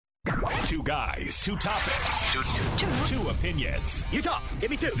Two guys, two topics, two opinions. You talk.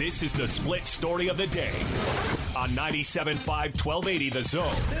 Give me two. This is the split story of the day on 97.5 1280 The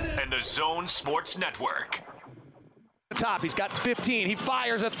Zone and The Zone Sports Network. Top, he's got 15. He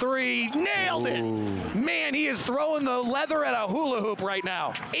fires a three. Nailed it. Man, he is throwing the leather at a hula hoop right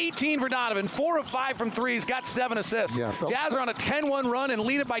now. 18 for Donovan. 4 of 5 from three. He's got 7 assists. Yeah, Jazz are on a 10-1 run and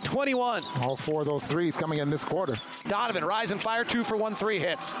lead it by 21. All 4 of those threes coming in this quarter. Donovan, rise and fire. 2 for 1, 3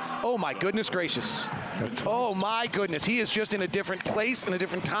 hits. Oh, my goodness gracious. Oh, my goodness. He is just in a different place, in a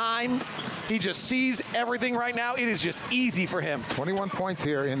different time. He just sees everything right now. It is just easy for him. 21 points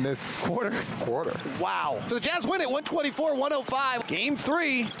here in this quarter. Wow. So the Jazz win it 124-105. Game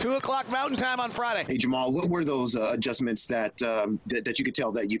 3, 2 o'clock Mountain Time on Friday. Hey, Jamal, what were those adjustments that that you could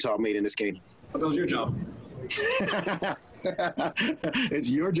tell that Utah made in this game? That was your job. It's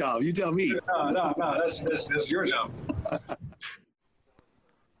your job. You tell me. No. That's your job.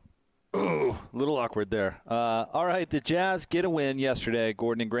 Ooh, a little awkward there. All right, the Jazz get a win yesterday,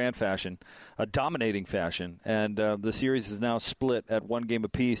 Gordon, in grand fashion, a dominating fashion, and the series is now split at 1 game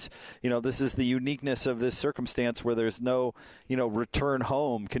apiece. You know, this is the uniqueness of this circumstance where there's no, return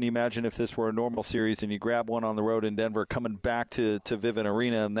home. Can you imagine if this were a normal series and you grab one on the road in Denver, coming back to Vivint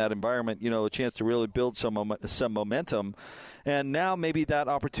Arena in that environment, a chance to really build some momentum. And now maybe that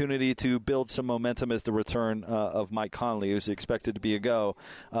opportunity to build some momentum is the return of Mike Conley, who's expected to be a go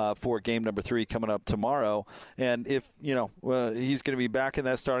for game number 3 coming up tomorrow. And if, he's going to be back in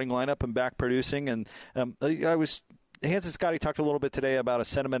that starting lineup and back producing. And Hans and Scotty talked a little bit today about a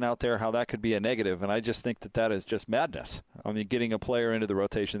sentiment out there, how that could be a negative. And I just think that is just madness. I mean, getting a player into the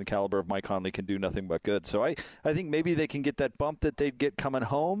rotation the caliber of Mike Conley can do nothing but good. So I think maybe they can get that bump that they'd get coming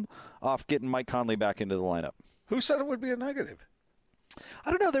home off getting Mike Conley back into the lineup. Who said it would be a negative? I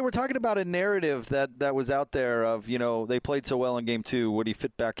don't know. They were talking about a narrative that was out there of, they played so well in Game 2. Would he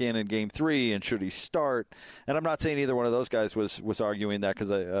fit back in Game 3, and should he start? And I'm not saying either one of those guys was arguing that because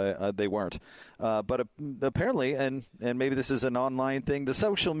they weren't. But apparently, and maybe this is an online thing, the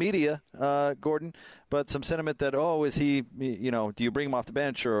social media, Gordon, but some sentiment that, is he, do you bring him off the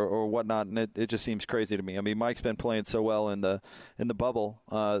bench or whatnot? And it just seems crazy to me. I mean, Mike's been playing so well in the bubble,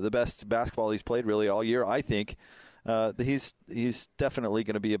 the best basketball he's played really all year, I think. He's definitely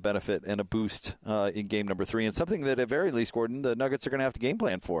going to be a benefit and a boost in game number 3, and something that at very least, Gordon, the Nuggets are going to have to game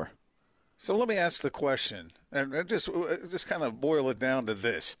plan for. So let me ask the question, and just kind of boil it down to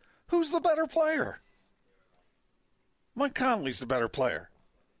this. Who's the better player? Mike Conley's the better player.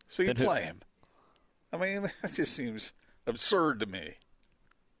 So you play him. I mean, that just seems absurd to me.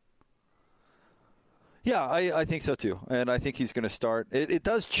 Yeah, I think so too, and I think he's going to start. It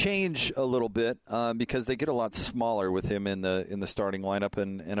does change a little bit because they get a lot smaller with him in the starting lineup,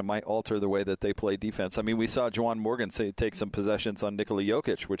 and it might alter the way that they play defense. I mean, we saw Juwan Morgan take some possessions on Nikola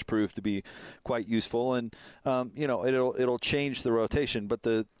Jokic, which proved to be quite useful, and it'll change the rotation. But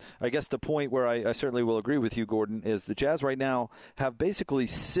I guess the point where I certainly will agree with you, Gordon, is the Jazz right now have basically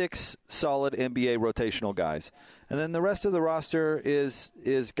 6 solid NBA rotational guys, and then the rest of the roster is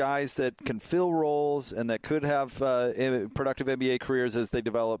guys that can fill roles and that could have productive NBA careers as they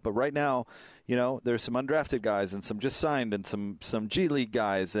develop. But right now, there's some undrafted guys and some just signed and some G League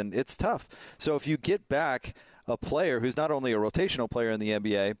guys, and it's tough. So if you get back a player who's not only a rotational player in the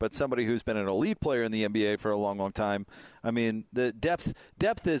NBA, but somebody who's been an elite player in the NBA for a long, long time, I mean, the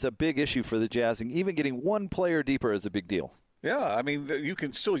depth is a big issue for the Jazz, and even getting one player deeper is a big deal. Yeah, I mean, you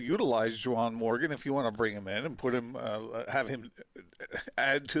can still utilize Juwan Morgan if you want to bring him in and put him, have him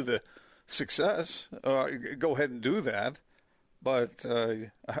add to the success. Go ahead and do that. But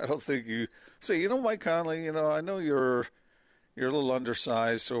I don't think you say, Mike Conley, I know you're a little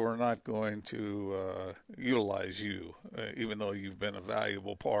undersized, so we're not going to utilize you, even though you've been a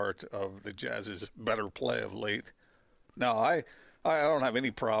valuable part of the Jazz's better play of late. Now, I don't have any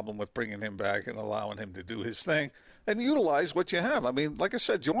problem with bringing him back and allowing him to do his thing and utilize what you have. I mean, like I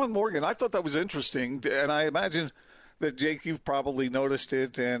said, Juwan Morgan, I thought that was interesting, and I imagine that, Jake, you've probably noticed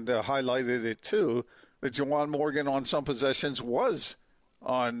it and highlighted it too, that Juwan Morgan on some possessions was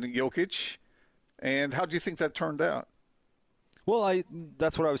on Jokic. And how do you think that turned out? Well,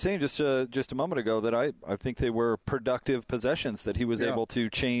 that's what I was saying just a moment ago, that I think they were productive possessions, that he was able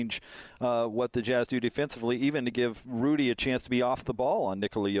to change what the Jazz do defensively, even to give Rudy a chance to be off the ball on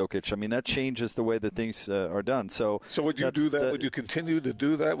Nikola Jokic. I mean, that changes the way that things are done. So would you do that? Would you continue to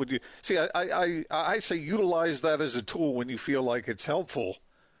do that? Would you see? I say utilize that as a tool when you feel like it's helpful,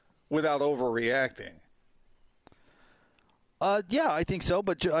 without overreacting. Yeah, I think so.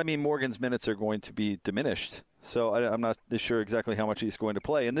 But I mean, Morgan's minutes are going to be diminished. So I'm not sure exactly how much he's going to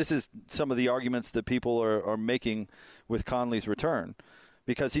play. And this is some of the arguments that people are making with Conley's return.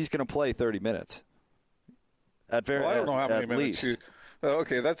 because he's going to play 30 minutes. I don't know how many minutes. Least.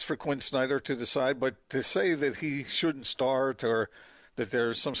 Okay, that's for Quinn Snyder to decide, but to say that he shouldn't start or that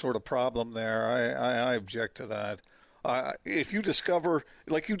there's some sort of problem there, I object to that. If you discover,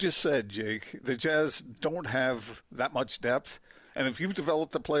 like you just said, Jake, the Jazz don't have that much depth, and if you've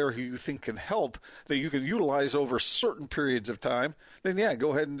developed a player who you think can help, that you can utilize over certain periods of time, then yeah,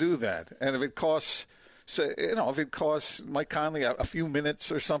 go ahead and do that. And if it costs, Mike Conley a few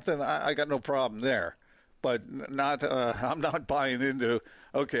minutes or something, I got no problem there. But I'm not buying into,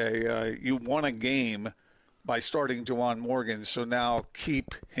 you won a game by starting Juwan Morgan, so now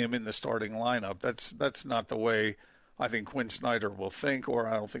keep him in the starting lineup. That's not the way I think Quinn Snyder will think, or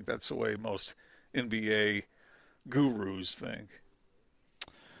I don't think that's the way most NBA gurus think.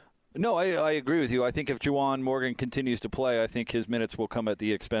 No, I agree with you. I think if Juwan Morgan continues to play, I think his minutes will come at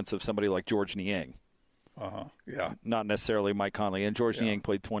the expense of somebody like George Niang. Yeah. Not necessarily Mike Conley. And George Niang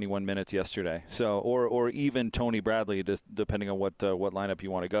played 21 minutes yesterday. So, or even Tony Bradley, depending on what lineup you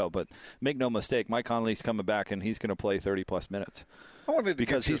want to go. But make no mistake, Mike Conley's coming back, and he's going to play 30-plus minutes. I wanted to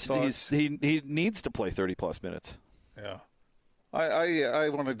because get your thoughts. he needs to play 30-plus minutes. Yeah. I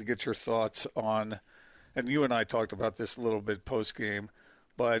wanted to get your thoughts on, and you and I talked about this a little bit post-game,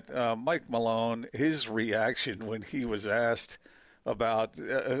 but Mike Malone, his reaction when he was asked about,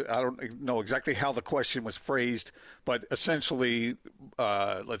 I don't know exactly how the question was phrased, but essentially,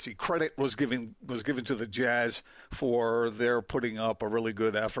 credit was given to the Jazz for their putting up a really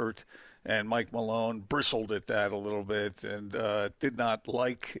good effort, and Mike Malone bristled at that a little bit and did not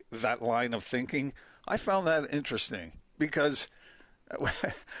like that line of thinking. I found that interesting because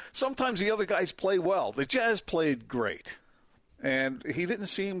sometimes the other guys play well. The Jazz played great, and he didn't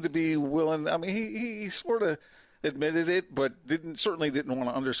seem to be willing. I mean, he sort of admitted it, but certainly didn't want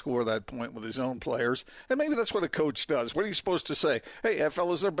to underscore that point with his own players. And maybe that's what a coach does. What are you supposed to say? Hey,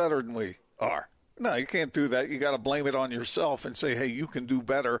 fellas, they're better than we are. No, you can't do that. You got to blame it on yourself and say, hey, you can do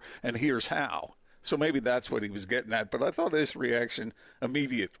better, and here's how. So maybe that's what he was getting at. But I thought his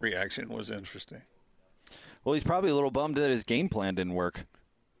immediate reaction, was interesting. Well, he's probably a little bummed that his game plan didn't work.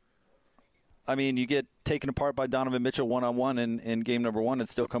 I mean, you get taken apart by Donovan Mitchell one-on-one in game number one and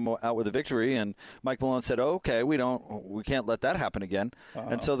still come out with a victory. And Mike Malone said, we can't let that happen again.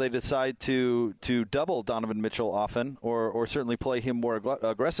 And so they decide to double Donovan Mitchell often or certainly play him more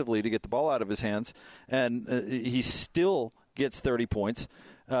aggressively to get the ball out of his hands. And he still gets 30 points.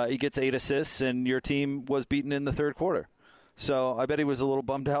 He gets 8 assists, and your team was beaten in the third quarter. So I bet he was a little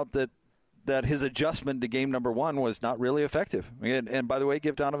bummed out that his adjustment to game number one was not really effective. And by the way,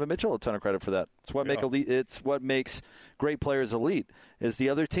 give Donovan Mitchell a ton of credit for that. It's what makes great players elite, is the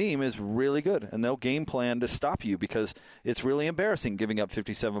other team is really good, and they'll game plan to stop you because it's really embarrassing giving up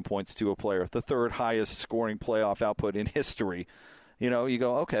 57 points to a player, the third highest scoring playoff output in history. You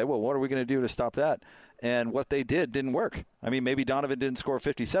go, okay, well, what are we going to do to stop that? And what they didn't work. I mean, maybe Donovan didn't score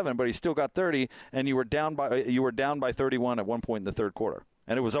 57, but he still got 30, and you were down by 31 at one point in the third quarter.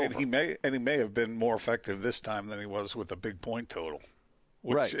 And it was over. And he may have been more effective this time than he was with a big point total,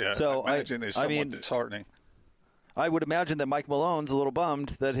 which right. So I imagine is somewhat disheartening. I would imagine that Mike Malone's a little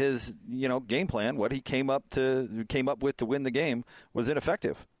bummed that his game plan, what he came up with to win the game, was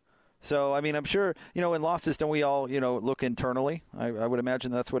ineffective. So, I mean, I'm sure, in losses, don't we all, look internally? I would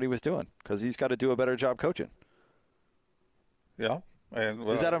imagine that's what he was doing because he's got to do a better job coaching. Yeah. And,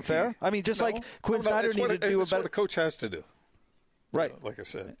 is that unfair? Like Quinn Snyder needed to do a better. That's what a coach has to do. Right. Like I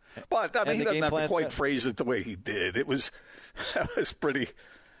said. But, I mean, he doesn't have to quite phrase it the way he did. That was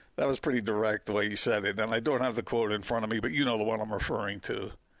pretty direct the way he said it. And I don't have the quote in front of me, but you know the one I'm referring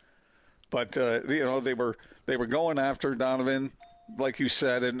to. But, they were going after Donovan, like you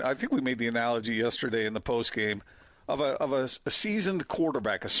said, and I think we made the analogy yesterday in the postgame of a seasoned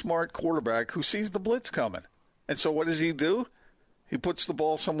quarterback, a smart quarterback who sees the blitz coming. And so what does he do? He puts the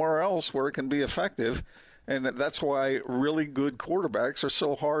ball somewhere else where it can be effective. And that's why really good quarterbacks are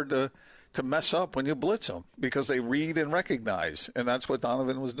so hard to mess up when you blitz them, because they read and recognize. And that's what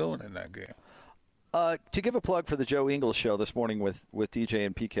Donovan was doing in that game. To give a plug for the Joe Ingles show this morning with DJ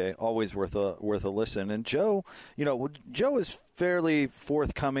and PK, always worth a listen. And Joe, Joe is fairly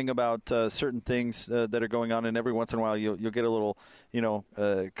forthcoming about certain things that are going on, and every once in a while you'll get a little,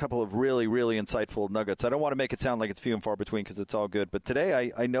 a couple of really, really insightful nuggets. I don't want to make it sound like it's few and far between because it's all good, but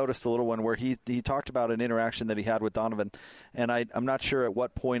today I noticed a little one where he talked about an interaction that he had with Donovan, and I'm not sure at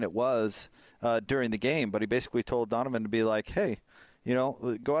what point it was during the game, but he basically told Donovan to be like, hey,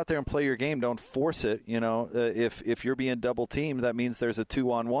 go out there and play your game. Don't force it. If you're being double teamed, that means there's a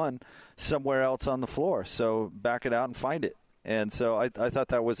 2-on-1 somewhere else on the floor. So back it out and find it. And so I thought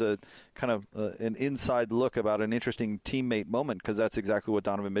that was a kind of an inside look about an interesting teammate moment, because that's exactly what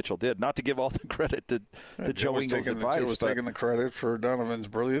Donovan Mitchell did. Not to give all the credit to Joe Ingles' advice. Joe was taking the credit for Donovan's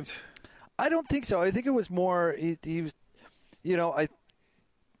brilliance? I don't think so. I think it was more he was,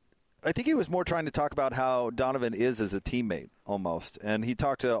 I think he was more trying to talk about how Donovan is as a teammate almost. And he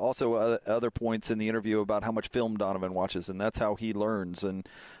talked to also other points in the interview about how much film Donovan watches, and that's how he learns. And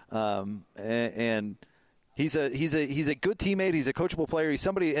he's a good teammate. He's a coachable player. He's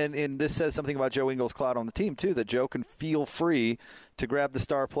somebody, and this says something about Joe Ingles' clout on the team too, that Joe can feel free to grab the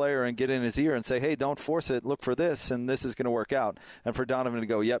star player and get in his ear and say, hey, don't force it. Look for this, and this is going to work out. And for Donovan to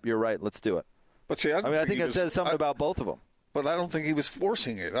go, yep, you're right. Let's do it. But see, I think it says something about both of them. But I don't think he was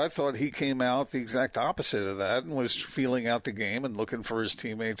forcing it. I thought he came out the exact opposite of that and was feeling out the game and looking for his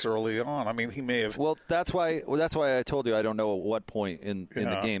teammates early on. I mean, he may have. Well, that's why I told you I don't know at what point in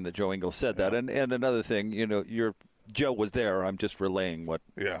the game that Joe Ingles said that. And another thing, Joe was there. I'm just relaying what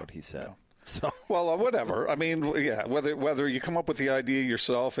he said. Yeah. So. Well, whatever. I mean, whether you come up with the idea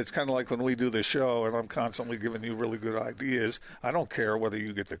yourself, it's kind of like when we do the show and I'm constantly giving you really good ideas. I don't care whether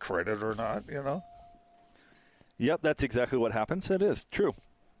you get the credit or not, Yep, that's exactly what happens. It is true.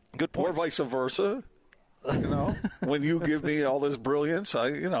 Good point. Or vice versa. When you give me all this brilliance,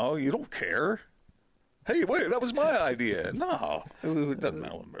 you don't care. Hey, wait, that was my idea. No, it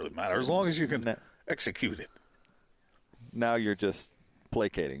doesn't really matter as long as you can execute it. Now you're just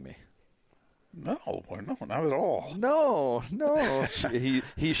placating me. No, not at all. No.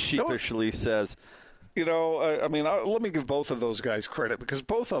 He sheepishly says. Let me give both of those guys credit because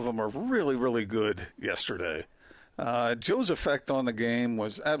both of them are really, really good yesterday. Joe's effect on the game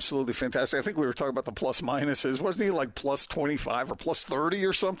was absolutely fantastic. I think we were talking about the plus minuses. Wasn't he like plus 25 or plus 30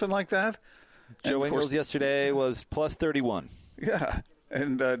 or something like that? Joe Ingles yesterday was plus 31. Yeah,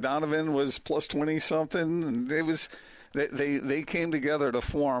 and Donovan was plus 20 something. And it was they came together to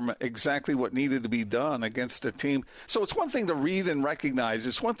form exactly what needed to be done against a team. So it's one thing to read and recognize.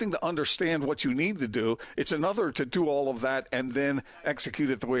 It's one thing to understand what you need to do. It's another to do all of that and then execute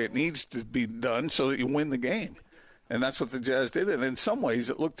it the way it needs to be done so that you win the game. And that's what the Jazz did. And in some ways,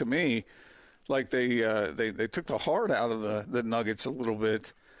 it looked to me like they took the heart out of the Nuggets a little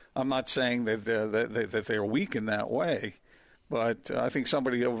bit. I'm not saying that they're weak in that way, but I think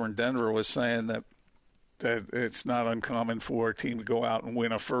somebody over in Denver was saying that it's not uncommon for a team to go out and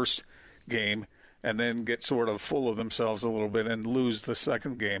win a first game and then get sort of full of themselves a little bit and lose the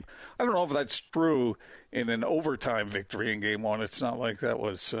second game. I don't know if that's true in an overtime victory in Game 1. It's not like that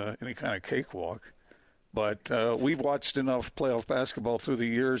was any kind of cakewalk. But we've watched enough playoff basketball through the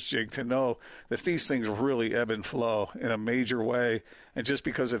years, Jig, to know that these things really ebb and flow in a major way. And just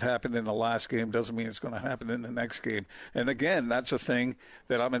because it happened in the last game doesn't mean it's going to happen in the next game. And, again, that's a thing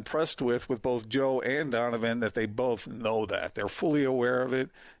that I'm impressed with both Joe and Donovan, that they both know that. They're fully aware of it.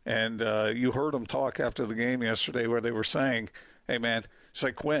 And you heard them talk after the game yesterday where they were saying, hey, man, it's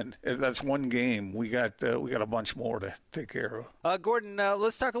like, Quinn, that's one game. We got a bunch more to take care of. Gordon,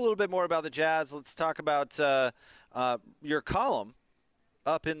 let's talk a little bit more about the Jazz. Let's talk about your column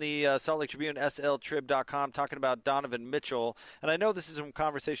up in the Salt Lake Tribune, sltrib.com, talking about Donovan Mitchell. And I know this is a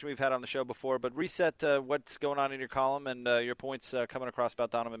conversation we've had on the show before, but reset what's going on in your column and your points coming across about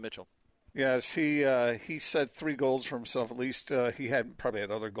Donovan Mitchell. Yes, he set 3 goals for himself. At least he probably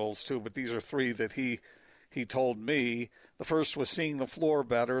had other goals too, but these are 3 that he told me. The first was seeing the floor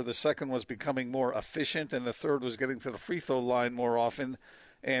better. The second was becoming more efficient. And the third was getting to the free throw line more often.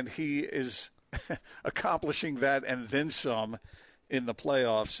 And he is accomplishing that and then some in the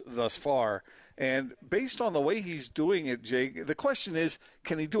playoffs thus far. And based on the way he's doing it, Jake, the question is,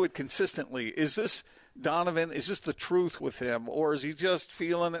 can he do it consistently? Is this Donovan, is this the truth with him? Or is he just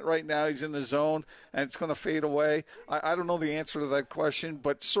feeling it right now? He's in the zone and it's going to fade away? I don't know the answer to that question,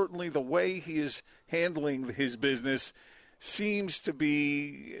 but certainly the way he is handling his business seems to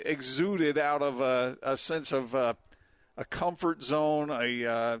be exuded out of a sense of a comfort zone,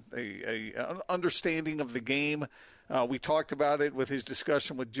 an understanding of the game. We talked about it with his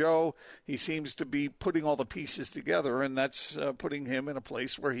discussion with Joe. He seems to be putting all the pieces together, and that's putting him in a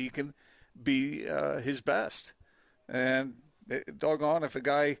place where he can be his best. And doggone, if a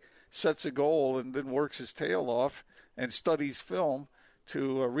guy sets a goal and then works his tail off and studies film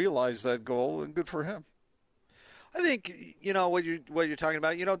to realize that goal, and good for him. I think what you're talking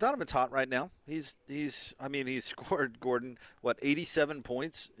about. Donovan's hot right now. He's scored, Gordon, 87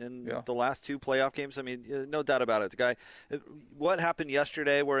 points in the last 2 playoff games. I mean, no doubt about it. The guy. What happened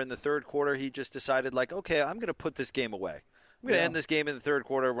yesterday? Where in the third quarter he just decided, like, okay, I'm going to put this game away. I'm going to end this game in the third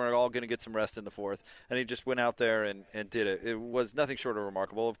quarter. We're all going to get some rest in the fourth. And he just went out there and did it. It was nothing short of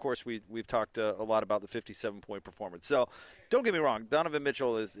remarkable. Of course, we've talked a lot about the 57-point performance. So don't get me wrong. Donovan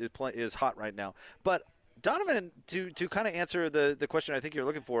Mitchell is hot right now. But Donovan, to kind of answer the question I think you're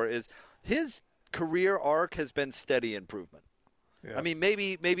looking for, is his career arc has been steady improvement. Yeah. I mean,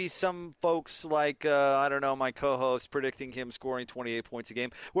 maybe some folks like, I don't know, my co-host predicting him scoring 28 points a game.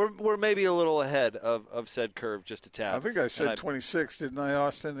 We're maybe a little ahead of said curve just a tad. I think I said 26, didn't I,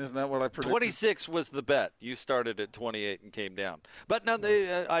 Austin? Isn't that what I predicted? 26 was the bet. You started at 28 and came down. But no,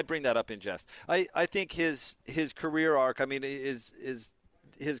 I bring that up in jest. I think his career arc, I mean, is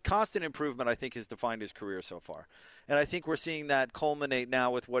his constant improvement, I think, has defined his career so far. And I think we're seeing that culminate now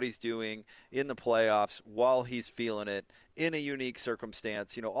with what he's doing in the playoffs while he's feeling it in a unique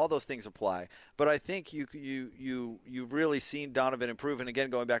circumstance. You know, all those things apply. But I think you've really seen Donovan improve. And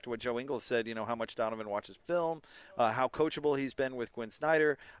again, going back to what Joe Ingles said, you know, how much Donovan watches film, how coachable he's been with Quinn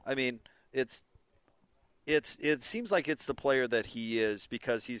Snyder. I mean, it seems like it's the player that he is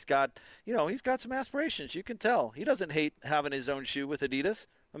because he's got some aspirations. You can tell. He doesn't hate having his own shoe with Adidas.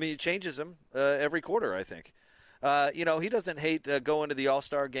 I mean, he changes them every quarter, I think. He doesn't hate going to the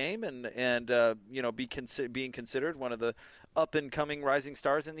All-Star game and being considered one of the up-and-coming rising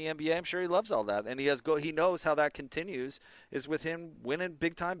stars in the NBA. I'm sure he loves all that. And he knows how that continues is with him winning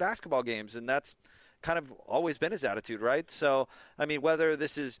big-time basketball games, and that's kind of always been his attitude, right? So, I mean, whether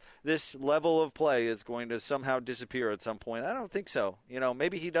this level of play is going to somehow disappear at some point, I don't think so. You know,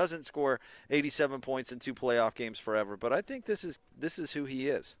 maybe he doesn't score 87 points in 2 playoff games forever, but I think this is who he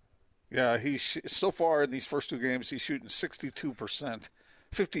is. Yeah, so far in these first 2 games, he's shooting 62%,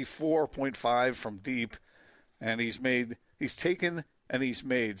 54.5 from deep, and he's taken and he's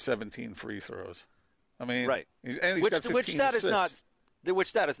made 17 free throws. I mean, right. He's got 15 assists.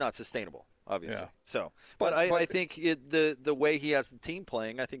 Which that is not sustainable, obviously. Yeah. So, but I think the way he has the team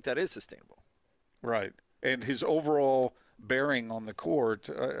playing, I think that is sustainable. Right, and his overall bearing on the court,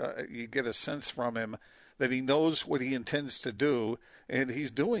 you get a sense from him that he knows what he intends to do, and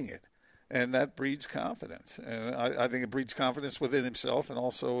he's doing it. And that breeds confidence. And I think it breeds confidence within himself and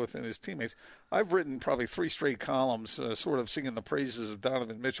also within his teammates. I've written probably 3 straight columns sort of singing the praises of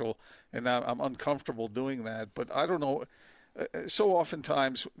Donovan Mitchell, and I'm uncomfortable doing that. But I don't know. So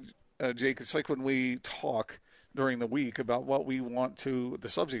oftentimes, Jake, it's like when we talk during the week about the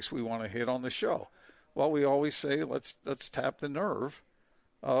subjects we want to hit on the show. Well, we always say, let's tap the nerve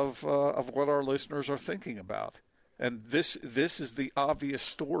of what our listeners are thinking about. And this is the obvious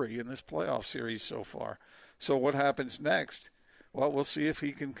story in this playoff series so far. So what happens next? Well, we'll see if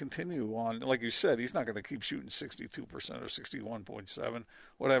he can continue on. Like you said, he's not going to keep shooting 62% or 61.7,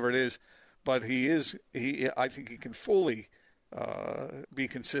 whatever it is. But I think he can fully be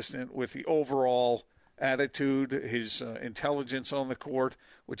consistent with the overall attitude, his intelligence on the court,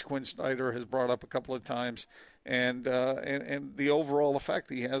 which Quinn Snyder has brought up a couple of times, and the overall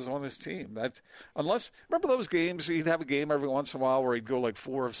effect he has on his team. Remember those games? He'd have a game every once in a while where he'd go like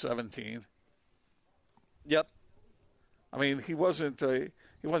 4 of 17. Yep. I mean, he wasn't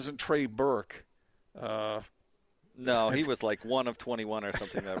Trey Burke. No, he was like 1 of 21 or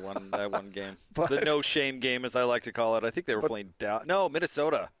something that one game. The no shame game, as I like to call it. I think they were playing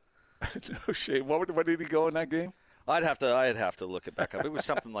Minnesota. No shame. What did he go in that game? I'd have to look it back up. It was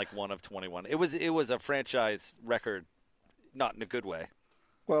something like 1 of 21. It was a franchise record, not in a good way.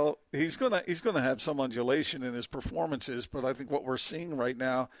 Well, he's gonna have some undulation in his performances, but I think what we're seeing right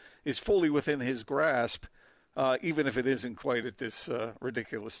now is fully within his grasp, even if it isn't quite at this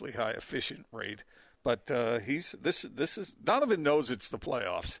ridiculously high efficient rate. But Donovan knows it's the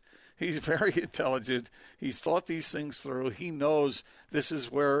playoffs. He's very intelligent. He's thought these things through. He knows this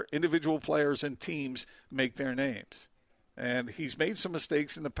is where individual players and teams make their names. And he's made some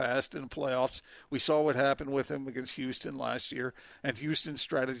mistakes in the past in the playoffs. We saw what happened with him against Houston last year, and Houston's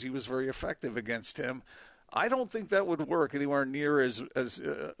strategy was very effective against him. I don't think that would work anywhere near as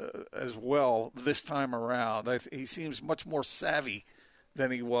well this time around. He seems much more savvy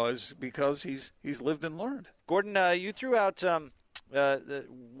than he was because he's lived and learned. Gordon, you threw out a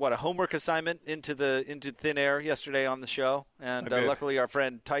homework assignment into thin air yesterday on the show, and luckily our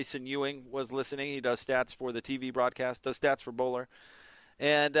friend Tyson Ewing was listening. He does stats for the TV broadcast, does stats for Bowler,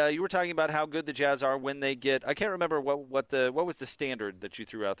 and you were talking about how good the Jazz are when they get. I can't remember what was the standard that you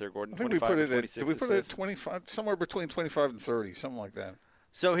threw out there, Gordon. I think we put it at 25, somewhere between 25 and 30, something like that.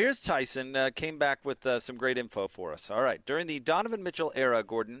 So here's Tyson, came back with some great info for us. All right, during the Donovan Mitchell era,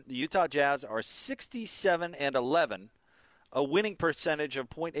 Gordon, the Utah Jazz are 67-11. A winning percentage of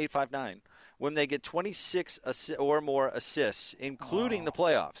 .859 when they get 26 or more assists, including the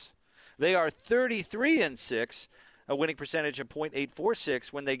playoffs. They are 33-6 a winning percentage of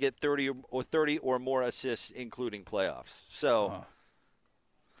 .846 when they get 30 or more assists, including playoffs. So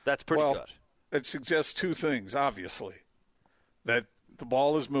that's pretty good. It suggests two things, obviously, that the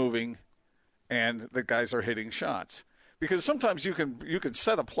ball is moving and the guys are hitting shots. Because sometimes you can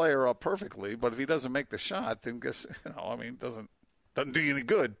set a player up perfectly, but if he doesn't make the shot, then doesn't do you any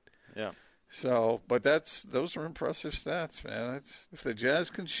good. Yeah. So, but those are impressive stats, man. If the Jazz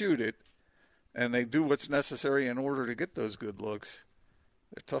can shoot it and they do what's necessary in order to get those good looks,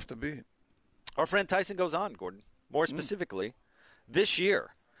 they're tough to beat. Our friend Tyson goes on, Gordon. More specifically, this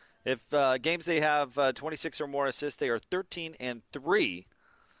year, if games they have 26 or more assists, they are 13-3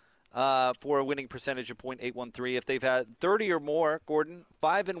 for a winning percentage of .813. If they've had 30 or more, Gordon,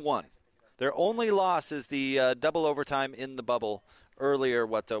 5-1. Their only loss is the double overtime in the bubble earlier.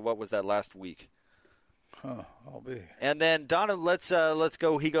 What was that last week? I'll be. And then Donovan, let's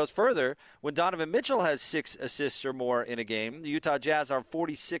go. He goes further. When Donovan Mitchell has 6 assists or more in a game, the Utah Jazz are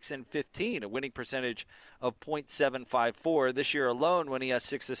 46-15, a winning percentage of .754. This year alone, when he has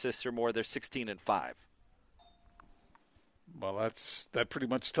 6 assists or more, they're 16-5. Well, that pretty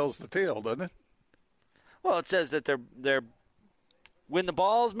much tells the tale, doesn't it? Well, it says that they're when the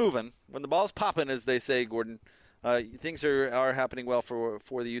ball's moving, when the ball's popping, as they say, Gordon. Things are happening well for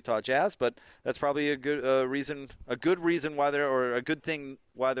the Utah Jazz, but that's probably a good reason why a good thing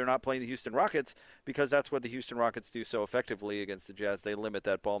why they're not playing the Houston Rockets, because that's what the Houston Rockets do so effectively against the Jazz. They limit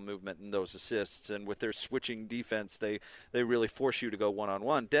that ball movement and those assists, and with their switching defense, they really force you to go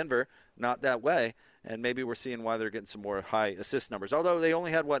one-on-one. Denver, not that way, and maybe we're seeing why they're getting some more high assist numbers. Although they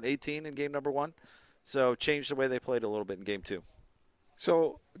only had 18 in game number 1, so changed the way they played a little bit in game 2.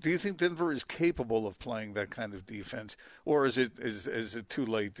 So, do you think Denver is capable of playing that kind of defense, or is it too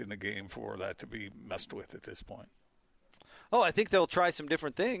late in the game for that to be messed with at this point? Oh, I think they'll try some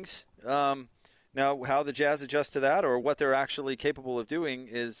different things. Now, how the Jazz adjust to that, or what they're actually capable of doing,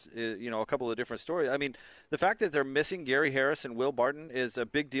 is a couple of different stories. I mean, the fact that they're missing Gary Harris and Will Barton is a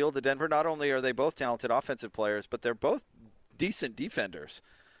big deal to Denver. Not only are they both talented offensive players, but they're both decent defenders.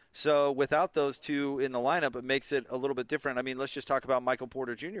 So without those two in the lineup, it makes it a little bit different. I mean, let's just talk about Michael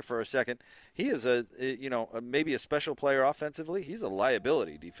Porter Jr. for a second. He is maybe a special player offensively. He's a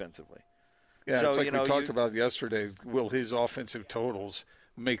liability defensively. Yeah, so, it's like we talked about yesterday. Will his offensive totals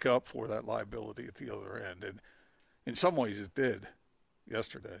make up for that liability at the other end? And in some ways it did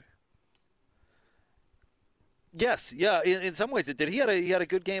yesterday. Yes, yeah, in some ways it did. He had a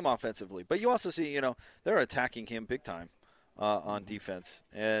good game offensively. But you also see, they're attacking him big time. On defense,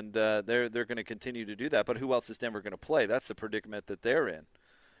 and they're going to continue to do that. But who else is Denver going to play? That's the predicament that they're in,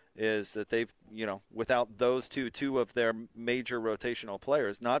 is that they've, without those two of their major rotational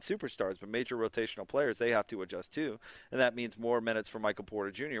players, not superstars, but major rotational players, they have to adjust too. And that means more minutes for Michael Porter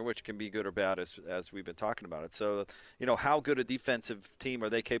Jr., which can be good or bad as we've been talking about it. So, how good a defensive team are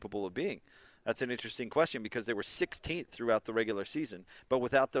they capable of being? That's an interesting question, because they were 16th throughout the regular season. But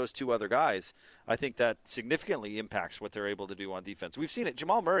without those two other guys, I think that significantly impacts what they're able to do on defense. We've seen it.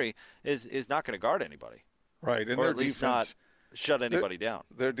 Jamal Murray is not going to guard anybody. Right. And or their at least defense, not shut anybody down.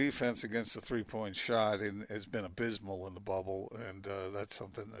 Their defense against the three-point shot has been abysmal in the bubble, and that's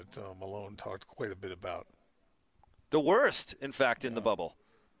something that Malone talked quite a bit about. The worst, in fact, in the bubble.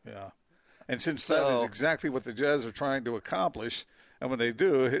 Yeah. And since that is exactly what the Jazz are trying to accomplish, and when they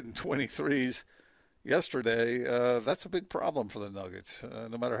do, hitting 23s yesterday, that's a big problem for the Nuggets,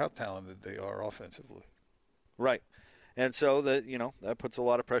 no matter how talented they are offensively. Right. And so that puts a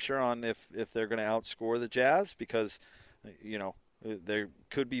lot of pressure on if they're going to outscore the Jazz, because they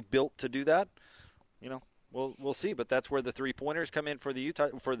could be built to do that. We'll see, but that's where the three-pointers come in for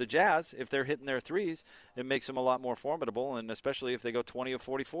the Jazz. If they're hitting their threes, it makes them a lot more formidable, and especially if they go 20 of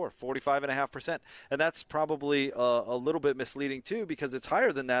 44, 45.5%. And that's probably a little bit misleading too, because it's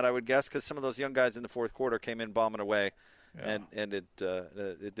higher than that, I would guess, because some of those young guys in the fourth quarter came in bombing away, and it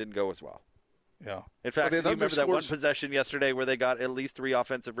didn't go as well. Yeah. In fact, you remember that one possession yesterday where they got at least 3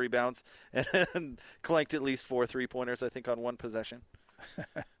 offensive rebounds and clanked at least 4 3-pointers, I think, on one possession.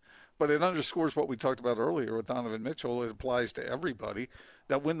 But it underscores what we talked about earlier with Donovan Mitchell. It applies to everybody,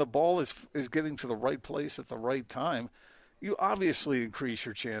 that when the ball is getting to the right place at the right time, you obviously increase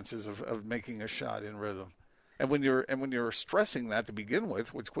your chances of making a shot in rhythm. And when you're stressing that to begin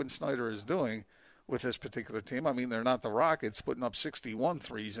with, which Quinn Snyder is doing with this particular team, I mean, they're not the Rockets putting up 61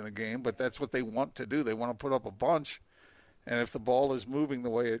 threes in a game, but that's what they want to do. They want to put up a bunch. And if the ball is moving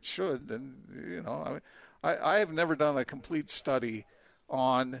the way it should, then, I have never done a complete study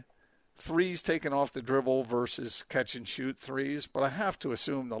on threes taken off the dribble versus catch-and-shoot threes, but I have to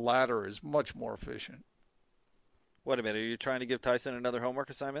assume the latter is much more efficient. Wait a minute. Are you trying to give Tyson another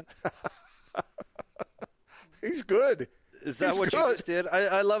homework assignment? He's good. Is that He's what you good. just did?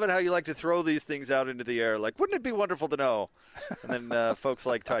 I love it how you like to throw these things out into the air. Like, wouldn't it be wonderful to know? And then folks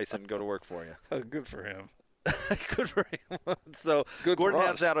like Tyson go to work for you. Good for him. Good for him. So Good for Gordon us.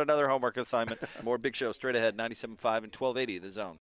 hands out another homework assignment. More Big Show straight ahead, 97.5 and 1280 The Zone.